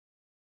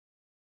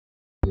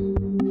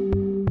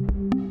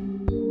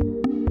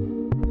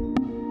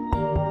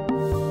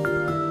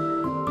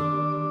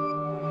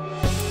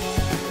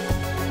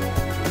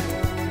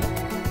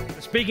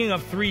Speaking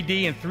of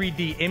 3D and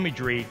 3D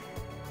imagery,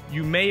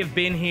 you may have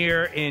been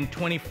here in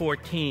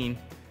 2014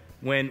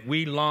 when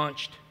we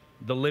launched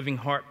the Living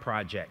Heart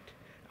Project.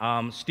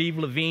 Steve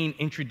Levine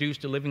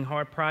introduced the Living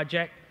Heart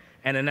Project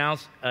and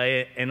announced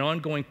an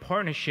ongoing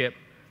partnership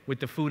with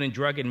the Food and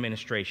Drug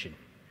Administration.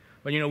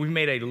 But you know, we've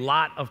made a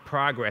lot of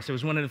progress. It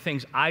was one of the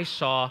things I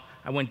saw.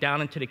 I went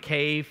down into the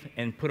cave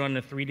and put on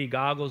the 3D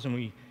goggles,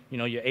 and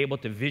you're able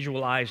to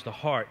visualize the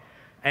heart.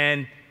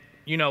 And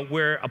you know,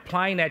 we're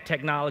applying that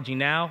technology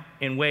now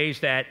in ways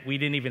that we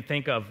didn't even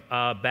think of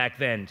back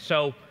then.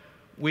 So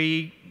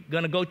we're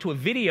going to go to a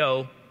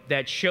video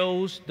that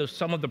shows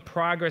some of the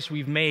progress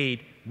we've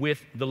made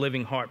with the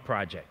Living Heart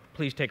Project.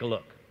 Please take a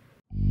look.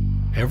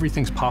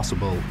 Everything's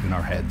possible in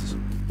our heads.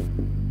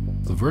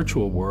 The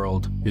virtual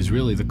world is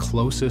really the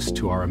closest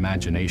to our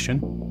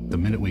imagination. The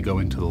minute we go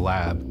into the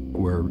lab,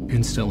 we're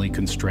instantly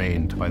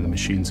constrained by the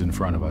machines in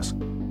front of us.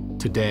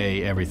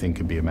 Today, everything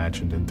can be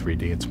imagined in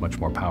 3D. It's much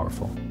more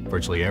powerful.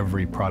 Virtually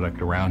every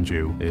product around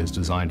you is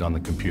designed on the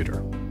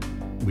computer.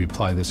 We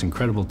apply this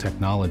incredible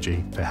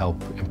technology to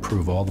help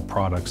improve all the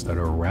products that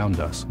are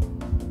around us,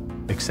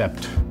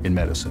 except in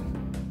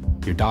medicine.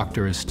 Your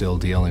doctor is still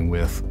dealing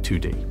with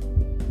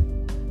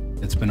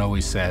 2D. It's been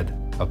always said,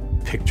 a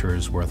picture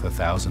is worth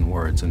 1,000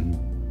 words, and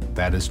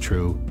that is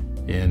true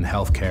in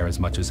healthcare as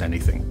much as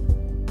anything.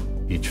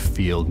 Each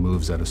field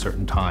moves at a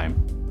certain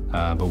time.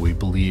 But we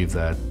believe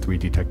that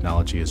 3D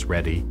technology is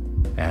ready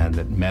and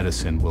that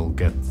medicine will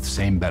get the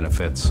same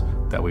benefits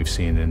that we've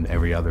seen in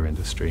every other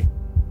industry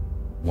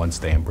once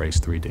they embrace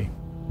 3D.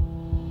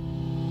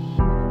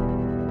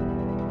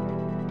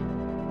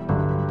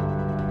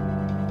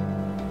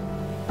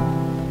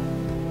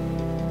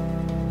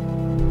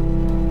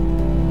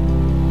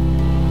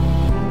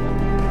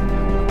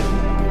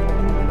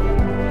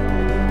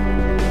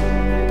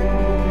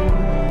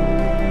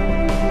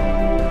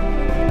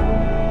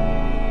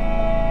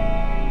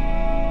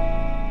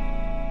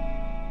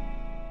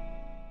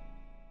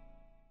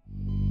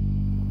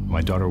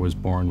 My daughter was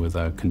born with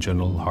a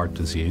congenital heart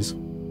disease.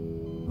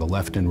 The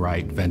left and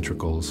right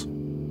ventricles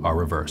are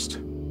reversed.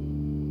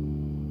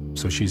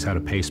 So she's had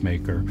a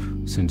pacemaker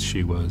since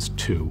she was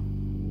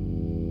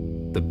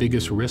 2. The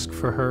biggest risk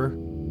for her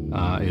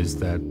is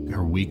that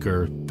her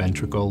weaker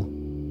ventricle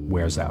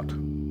wears out.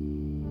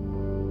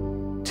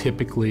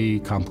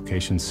 Typically,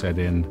 complications set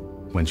in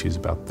when she's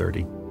about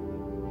 30.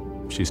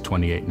 She's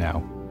 28 now.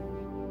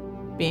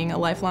 Being a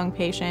lifelong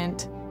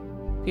patient,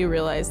 you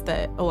realize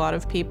that a lot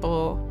of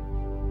people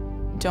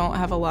don't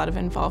have a lot of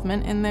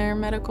involvement in their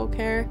medical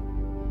care.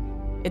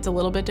 It's a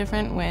little bit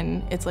different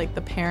when it's like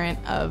the parent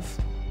of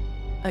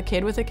a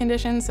kid with a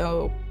condition,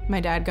 so my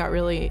dad got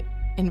really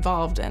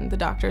involved and the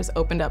doctors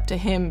opened up to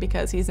him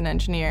because he's an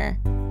engineer.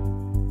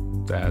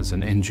 As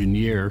an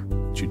engineer,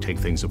 you take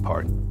things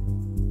apart.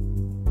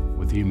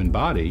 With the human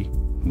body,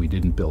 we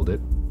didn't build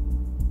it,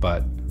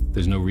 but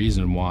there's no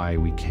reason why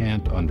we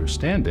can't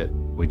understand it.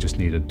 We just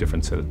need a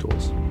different set of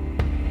tools.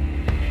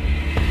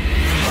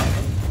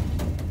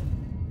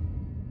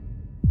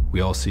 We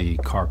all see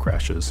car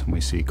crashes, and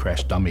we see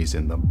crash dummies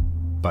in them,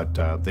 but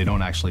they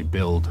don't actually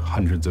build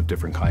hundreds of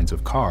different kinds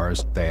of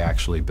cars. They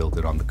actually build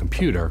it on the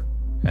computer,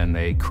 and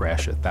they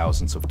crash it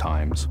thousands of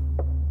times.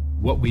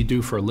 What we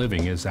do for a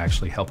living is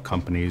actually help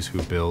companies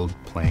who build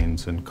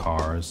planes and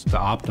cars to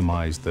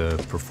optimize the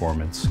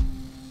performance.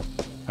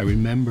 I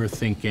remember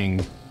thinking,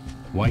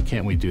 why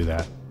can't we do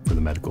that for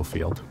the medical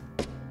field?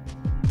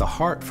 The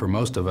heart, for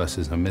most of us,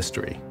 is a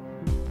mystery.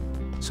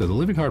 So the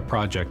Living Heart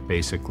Project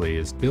basically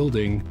is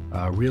building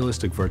a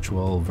realistic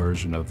virtual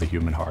version of the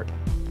human heart.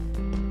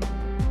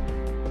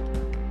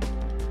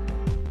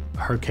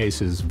 Her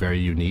case is very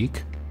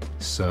unique.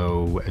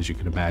 So as you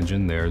can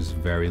imagine, there's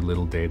very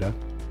little data,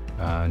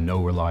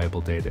 no reliable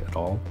data at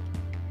all.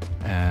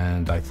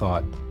 And I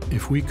thought,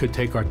 if we could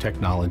take our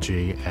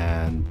technology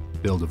and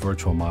build a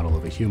virtual model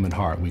of a human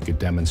heart, we could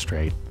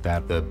demonstrate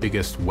that the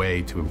biggest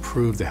way to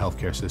improve the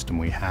healthcare system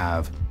we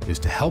have is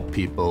to help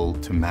people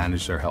to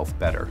manage their health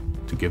better,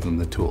 to give them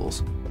the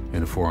tools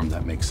in a form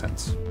that makes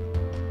sense.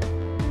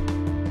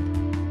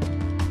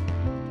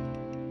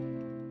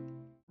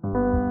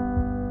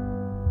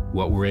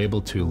 What we're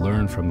able to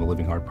learn from the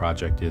Living Heart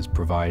Project is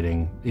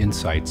providing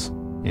insights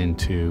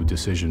into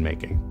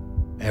decision-making.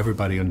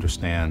 Everybody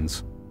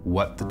understands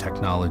what the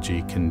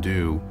technology can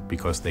do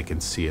because they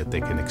can see it,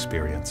 they can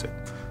experience it.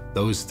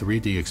 Those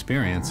 3D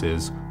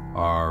experiences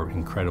are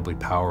incredibly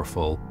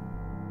powerful.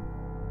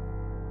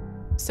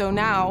 So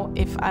now,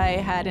 if I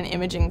had an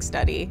imaging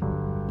study,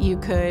 you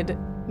could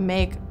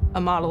make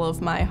a model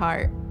of my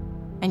heart,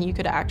 and you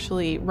could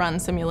actually run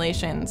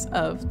simulations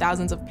of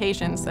thousands of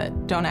patients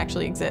that don't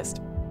actually exist.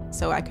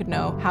 So I could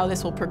know how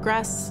this will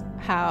progress,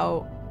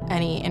 how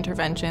any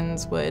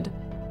interventions would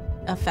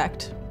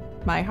affect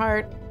my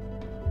heart.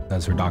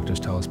 As our doctors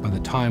tell us, by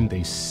the time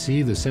they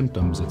see the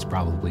symptoms, it's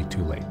probably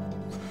too late.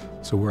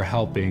 So we're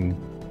helping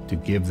to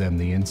give them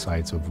the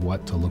insights of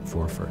what to look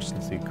for first.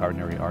 You see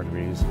coronary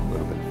arteries, a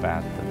little bit of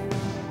fat.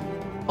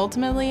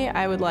 Ultimately,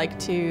 I would like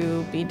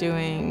to be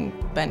doing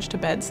bench to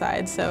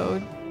bedside,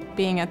 so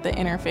being at the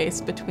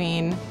interface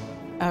between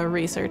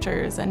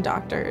researchers and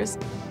doctors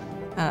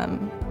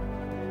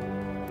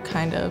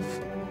kind of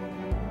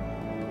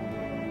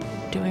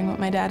doing what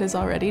my dad is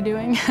already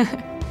doing.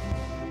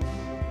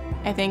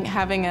 I think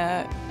having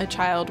a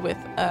child with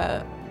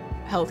a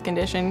health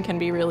condition can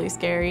be really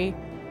scary,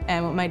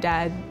 and what my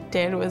dad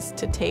did was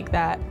to take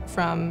that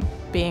from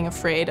being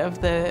afraid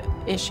of the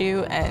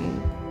issue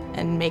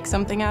and make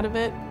something out of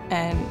it.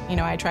 And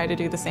I try to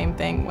do the same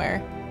thing,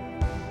 where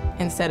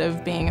instead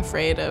of being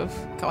afraid of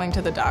going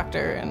to the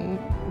doctor and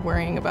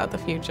worrying about the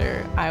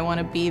future, I want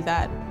to be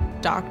that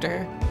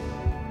doctor.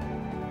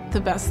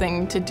 The best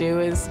thing to do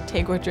is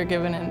take what you're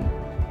given and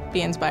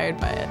be inspired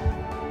by it.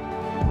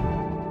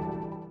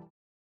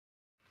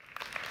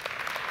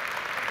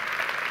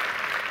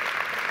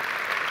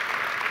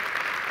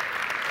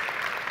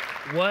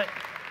 What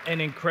an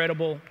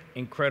incredible,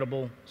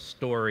 incredible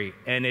story.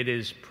 And it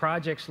is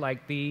projects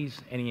like these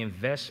and the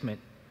investment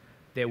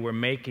that we're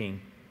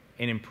making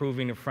in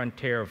improving the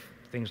frontier of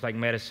things like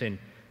medicine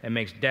that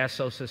makes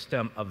Dassault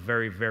Systèmes a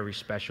very, very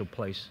special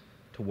place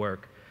to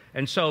work.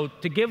 And so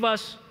to give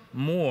us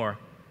more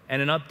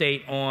and an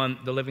update on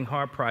the Living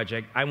Heart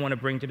Project, I want to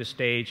bring to the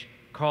stage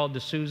Carl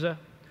D'Souza,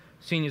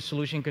 Senior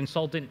Solution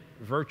Consultant,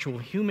 Virtual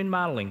Human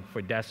Modeling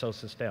for Dassault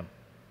Systèmes.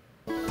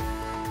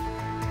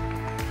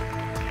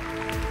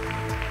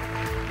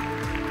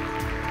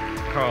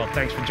 Carl,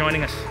 thanks for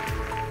joining us.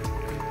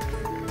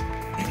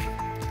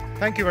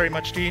 Thank you very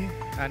much, Dean,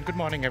 and good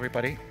morning,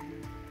 everybody.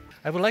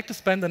 I would like to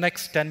spend the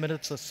next 10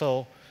 minutes or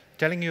so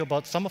telling you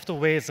about some of the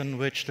ways in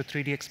which the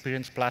 3D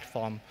Experience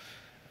platform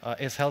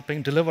is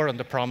helping deliver on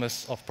the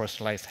promise of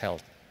personalized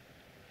health.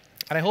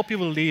 And I hope you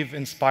will leave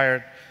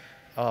inspired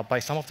by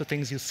some of the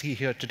things you see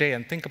here today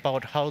and think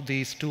about how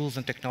these tools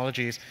and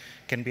technologies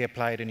can be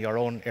applied in your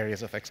own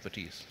areas of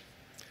expertise.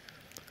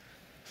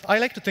 I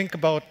like to think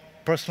about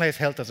personalized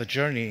health as a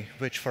journey,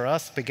 which for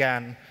us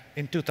began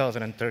in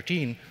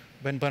 2013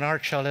 when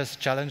Bernard Challis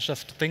challenged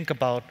us to think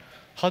about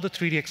how the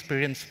 3D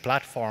Experience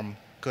platform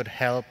could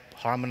help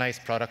harmonize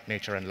product,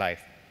 nature, and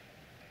life.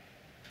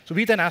 So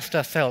we then asked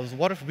ourselves,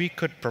 what if we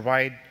could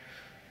provide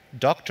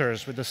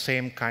doctors with the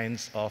same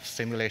kinds of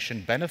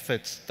simulation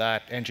benefits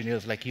that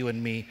engineers like you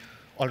and me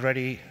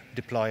already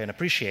deploy and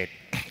appreciate?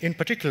 In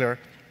particular,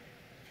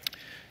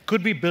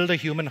 could we build a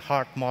human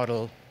heart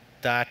model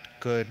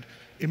that could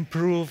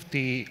improve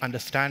the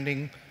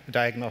understanding,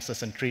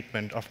 diagnosis, and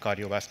treatment of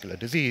cardiovascular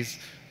disease,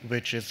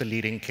 which is the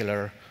leading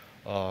killer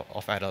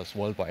of adults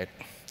worldwide?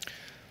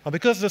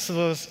 Because this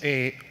was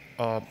a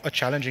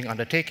challenging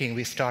undertaking,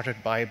 we started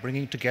by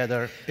bringing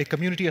together a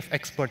community of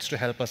experts to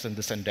help us in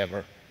this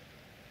endeavor.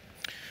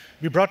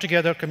 We brought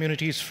together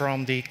communities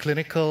from the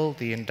clinical,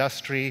 the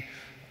industry,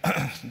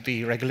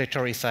 the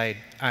regulatory side,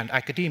 and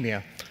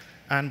academia.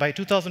 And by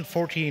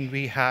 2014,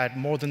 we had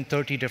more than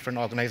 30 different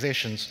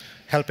organizations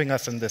helping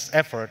us in this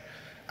effort,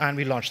 and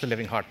we launched the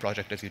Living Heart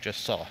Project, as you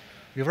just saw.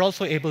 We were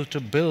also able to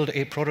build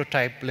a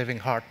prototype living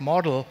heart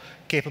model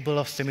capable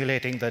of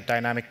simulating the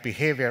dynamic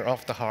behavior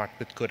of the heart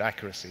with good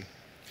accuracy.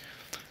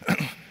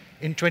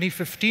 In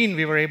 2015,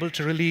 we were able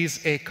to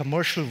release a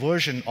commercial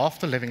version of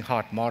the living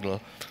heart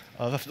model,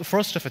 the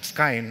first of its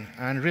kind,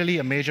 and really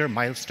a major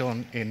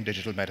milestone in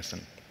digital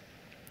medicine.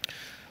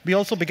 We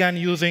also began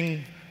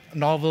using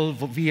novel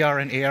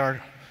VR and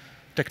AR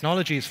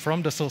technologies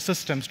from Dassault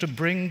Systèmes to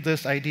bring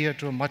this idea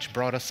to a much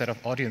broader set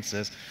of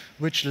audiences,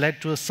 which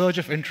led to a surge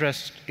of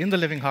interest in the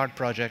Living Heart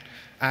Project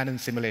and in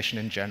simulation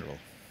in general.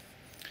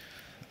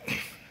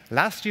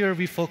 Last year,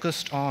 we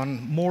focused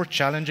on more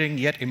challenging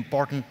yet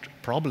important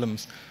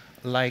problems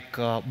like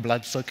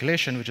blood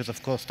circulation, which is,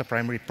 of course, the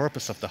primary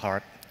purpose of the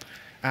heart.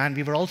 And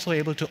we were also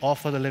able to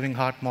offer the Living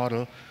Heart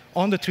model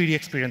on the 3D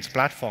Experience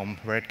platform,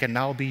 where it can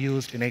now be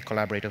used in a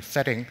collaborative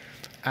setting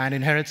and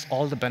inherits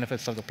all the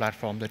benefits of the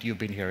platform that you've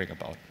been hearing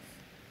about.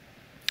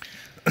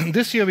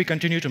 This year, we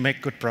continue to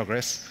make good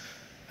progress.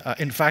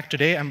 In fact,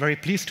 today, I'm very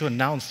pleased to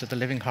announce that the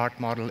Living Heart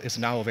model is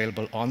now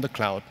available on the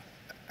cloud.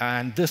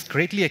 And this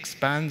greatly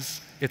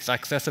expands its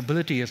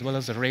accessibility as well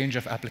as the range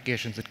of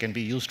applications it can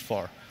be used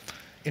for.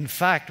 In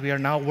fact, we are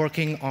now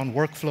working on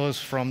workflows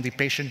from the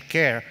patient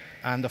care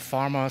and the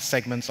pharma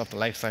segments of the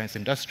life science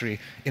industry,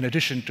 in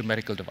addition to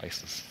medical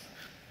devices.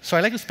 So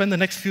I'd like to spend the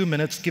next few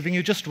minutes giving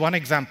you just one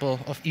example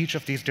of each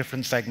of these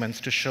different segments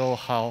to show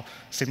how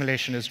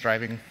simulation is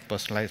driving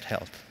personalized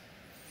health.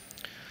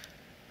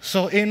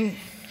 So in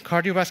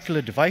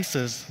cardiovascular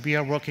devices, we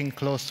are working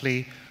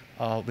closely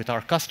with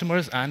our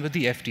customers and with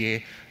the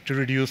FDA to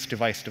reduce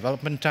device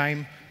development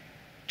time,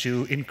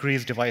 to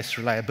increase device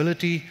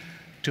reliability,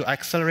 to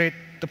accelerate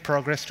the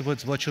progress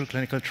towards virtual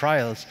clinical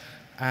trials,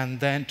 and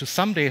then to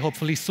someday,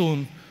 hopefully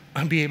soon,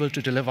 be able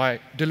to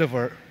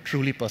deliver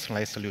truly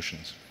personalized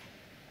solutions.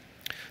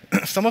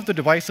 Some of the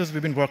devices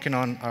we've been working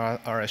on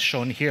are as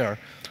shown here.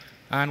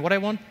 And what I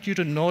want you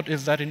to note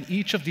is that in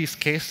each of these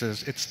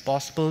cases, it's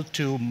possible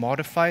to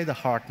modify the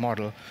heart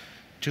model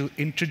to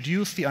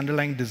introduce the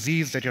underlying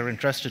disease that you're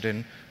interested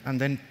in, and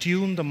then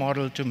tune the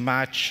model to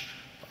match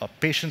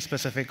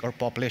patient-specific or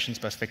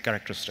population-specific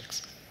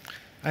characteristics.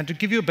 And to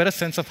give you a better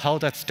sense of how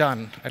that's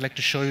done, I'd like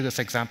to show you this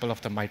example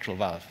of the mitral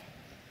valve.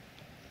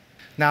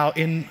 Now,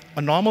 in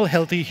a normal,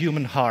 healthy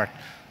human heart,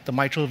 the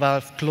mitral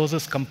valve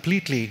closes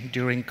completely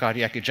during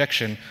cardiac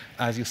ejection,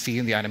 as you see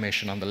in the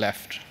animation on the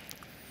left.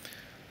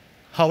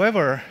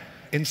 However,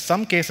 in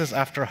some cases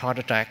after a heart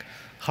attack,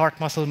 heart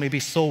muscle may be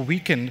so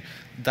weakened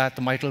that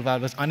the mitral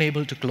valve is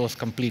unable to close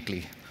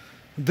completely.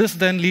 This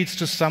then leads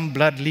to some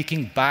blood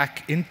leaking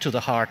back into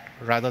the heart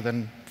rather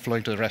than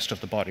flowing to the rest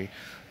of the body.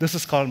 This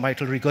is called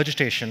mitral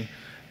regurgitation,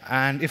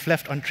 and if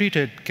left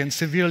untreated, can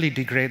severely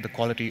degrade the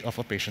quality of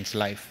a patient's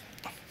life.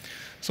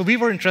 So we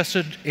were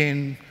interested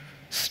in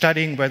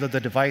studying whether the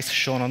device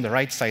shown on the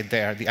right side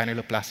there, the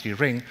annuloplasty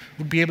ring,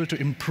 would be able to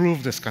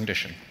improve this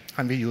condition,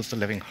 and we used the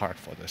living heart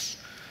for this.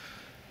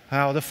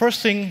 Now, the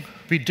first thing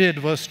we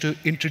did was to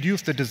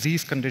introduce the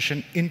disease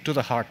condition into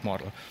the heart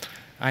model.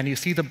 And you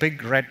see the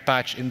big red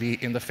patch in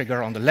the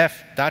figure on the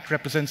left. That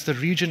represents the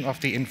region of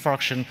the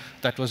infarction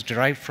that was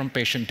derived from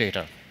patient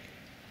data.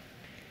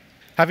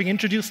 Having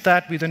introduced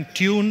that, we then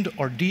tuned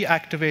or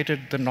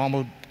deactivated the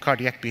normal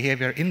cardiac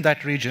behavior in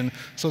that region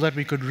so that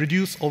we could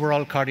reduce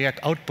overall cardiac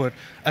output,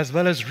 as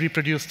well as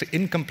reproduce the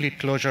incomplete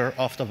closure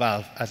of the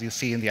valve, as you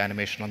see in the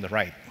animation on the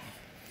right.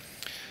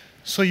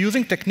 So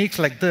using techniques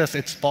like this,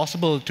 it's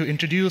possible to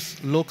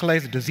introduce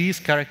localized disease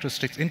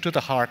characteristics into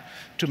the heart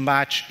to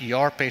match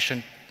your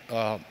patient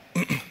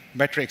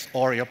metrics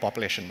or your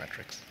population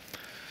metrics.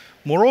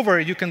 Moreover,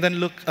 you can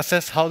then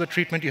assess how the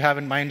treatment you have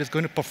in mind is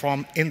going to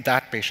perform in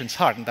that patient's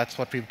heart, and that's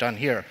what we've done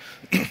here.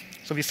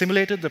 So we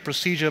simulated the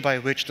procedure by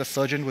which the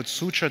surgeon would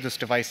suture this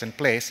device in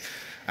place,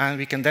 and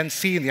we can then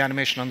see in the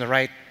animation on the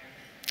right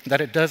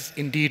that it does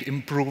indeed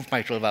improve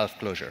mitral valve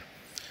closure.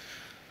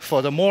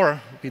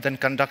 Furthermore, we then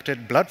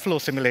conducted blood flow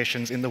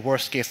simulations in the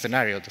worst-case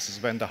scenario. This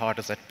is when the heart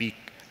is at peak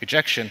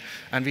ejection,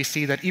 and we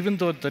see that even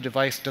though the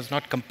device does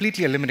not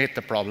completely eliminate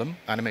the problem,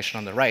 animation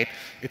on the right,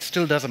 it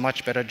still does a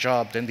much better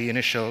job than the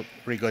initial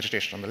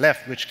regurgitation on the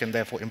left, which can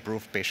therefore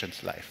improve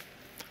patients' life.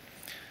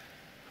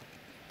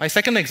 My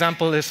second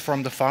example is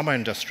from the pharma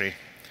industry.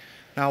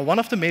 Now, one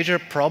of the major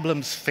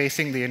problems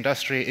facing the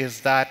industry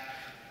is that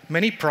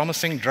many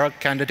promising drug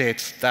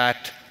candidates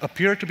that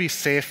appear to be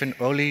safe in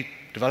early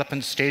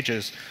development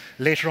stages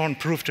later on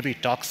prove to be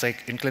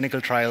toxic in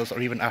clinical trials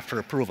or even after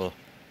approval.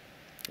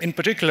 In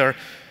particular,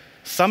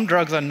 some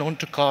drugs are known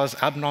to cause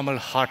abnormal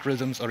heart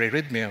rhythms or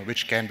arrhythmia,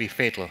 which can be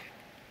fatal.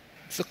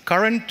 So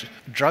current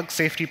drug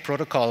safety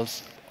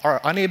protocols are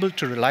unable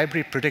to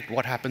reliably predict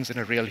what happens in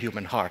a real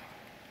human heart.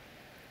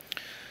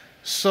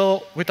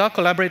 So with our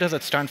collaborators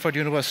at Stanford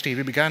University,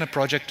 we began a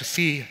project to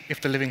see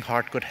if the living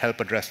heart could help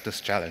address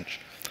this challenge.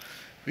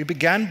 We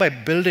began by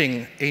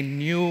building a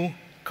new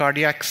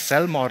cardiac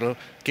cell model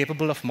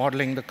capable of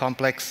modeling the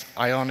complex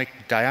ionic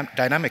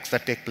dynamics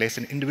that take place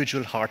in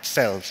individual heart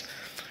cells,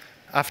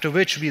 after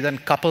which we then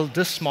coupled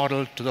this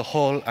model to the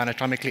whole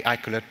anatomically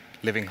accurate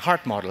living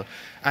heart model,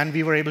 and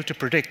we were able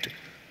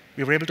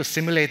to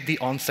simulate the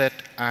onset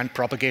and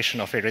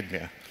propagation of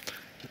arrhythmia.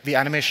 The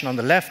animation on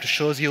the left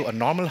shows you a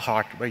normal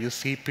heart where you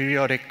see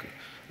periodic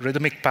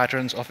rhythmic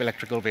patterns of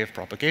electrical wave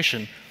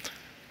propagation,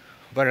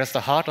 whereas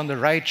the heart on the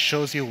right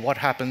shows you what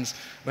happens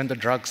when the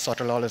drug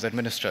sotalol is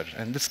administered.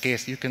 In this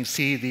case, you can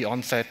see the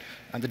onset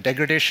and the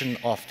degradation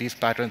of these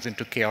patterns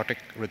into chaotic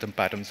rhythm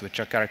patterns, which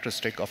are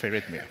characteristic of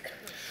arrhythmia.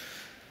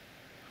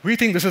 We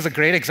think this is a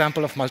great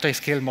example of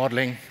multi-scale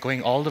modeling,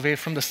 going all the way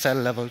from the cell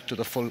level to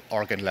the full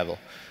organ level.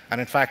 And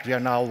in fact, we are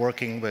now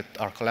working with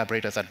our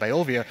collaborators at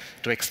BioVia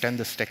to extend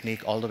this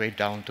technique all the way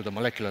down to the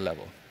molecular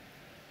level.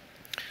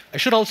 I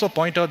should also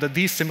point out that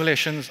these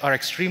simulations are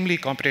extremely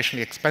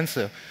computationally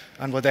expensive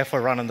and were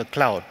therefore run on the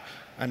cloud.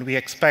 And we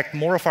expect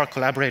more of our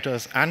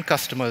collaborators and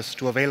customers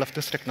to avail of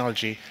this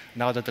technology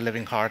now that the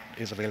living heart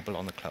is available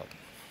on the cloud.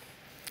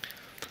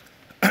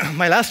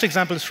 My last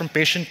example is from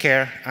patient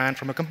care and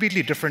from a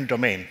completely different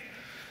domain.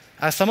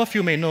 As some of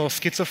you may know,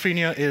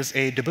 schizophrenia is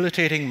a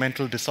debilitating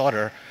mental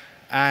disorder,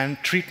 and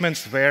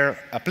treatments, where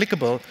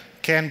applicable,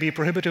 can be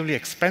prohibitively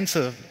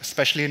expensive,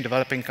 especially in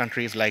developing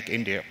countries like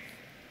India.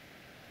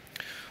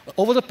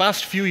 Over the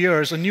past few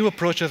years, a new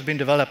approach has been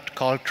developed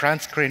called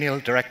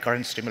transcranial direct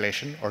current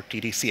stimulation, or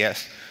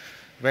TDCS,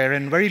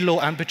 wherein very low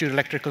amplitude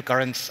electrical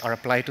currents are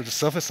applied to the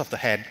surface of the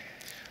head,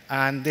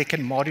 and they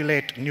can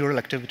modulate neural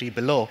activity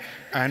below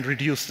and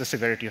reduce the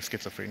severity of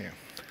schizophrenia.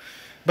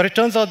 But it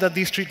turns out that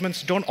these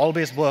treatments don't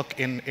always work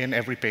in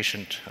every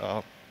patient.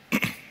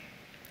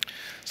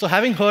 So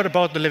having heard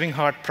about the Living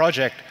Heart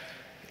project,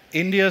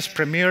 India's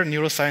premier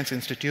neuroscience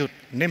institute,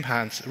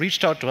 NIMHANS,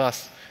 reached out to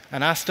us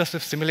and asked us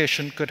if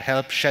simulation could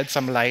help shed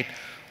some light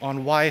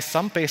on why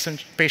some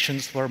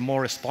patients were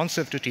more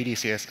responsive to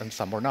TDCS and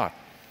some were not.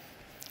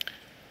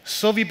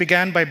 So we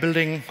began by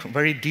building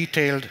very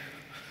detailed,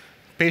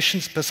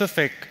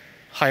 patient-specific,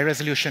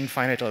 high-resolution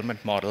finite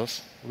element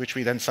models, which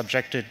we then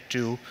subjected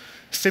to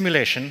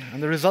simulation.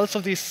 And the results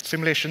of these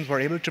simulations were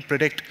able to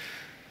predict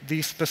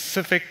the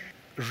specific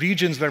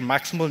regions where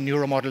maximal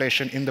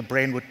neuromodulation in the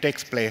brain would take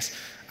place,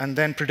 and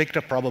then predict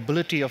a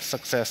probability of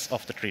success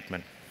of the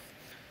treatment.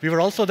 We were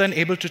also then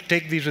able to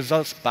take these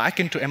results back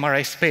into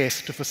MRI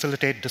space to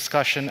facilitate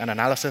discussion and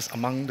analysis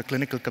among the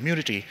clinical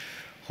community,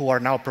 who are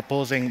now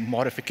proposing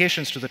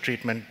modifications to the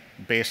treatment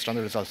based on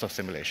the results of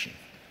simulation.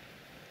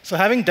 So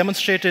having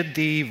demonstrated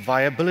the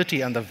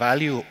viability and the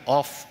value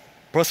of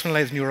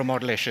personalized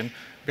neuromodulation,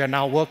 we are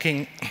now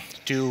working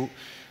to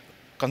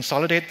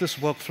consolidate this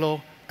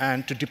workflow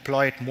and to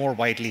deploy it more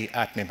widely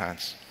at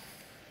NIMHANS.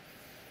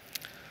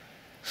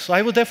 So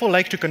I would therefore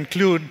like to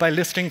conclude by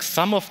listing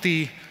some of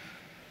the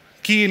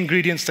key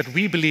ingredients that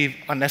we believe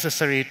are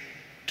necessary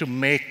to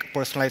make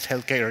personalized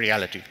healthcare a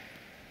reality.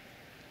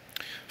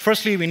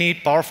 Firstly, we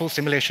need powerful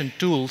simulation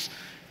tools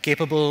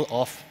capable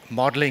of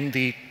modeling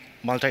the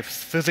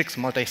multi-physics,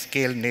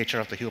 multi-scale nature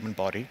of the human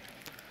body.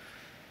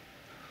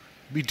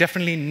 We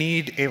definitely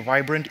need a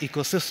vibrant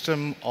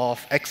ecosystem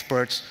of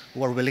experts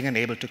who are willing and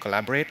able to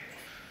collaborate.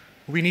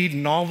 We need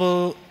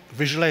novel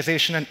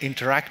visualization and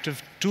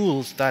interactive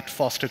tools that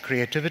foster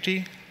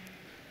creativity.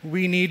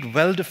 We need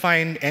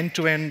well-defined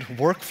end-to-end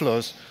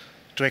workflows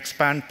to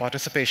expand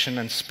participation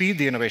and speed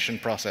the innovation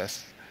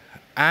process.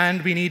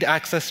 And we need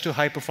access to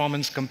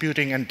high-performance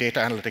computing and data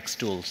analytics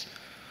tools,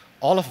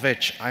 all of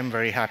which I'm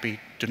very happy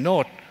to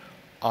note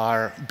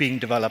are being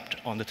developed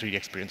on the 3D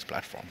Experience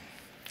platform.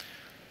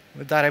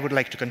 With that, I would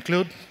like to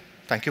conclude.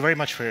 Thank you very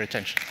much for your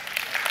attention.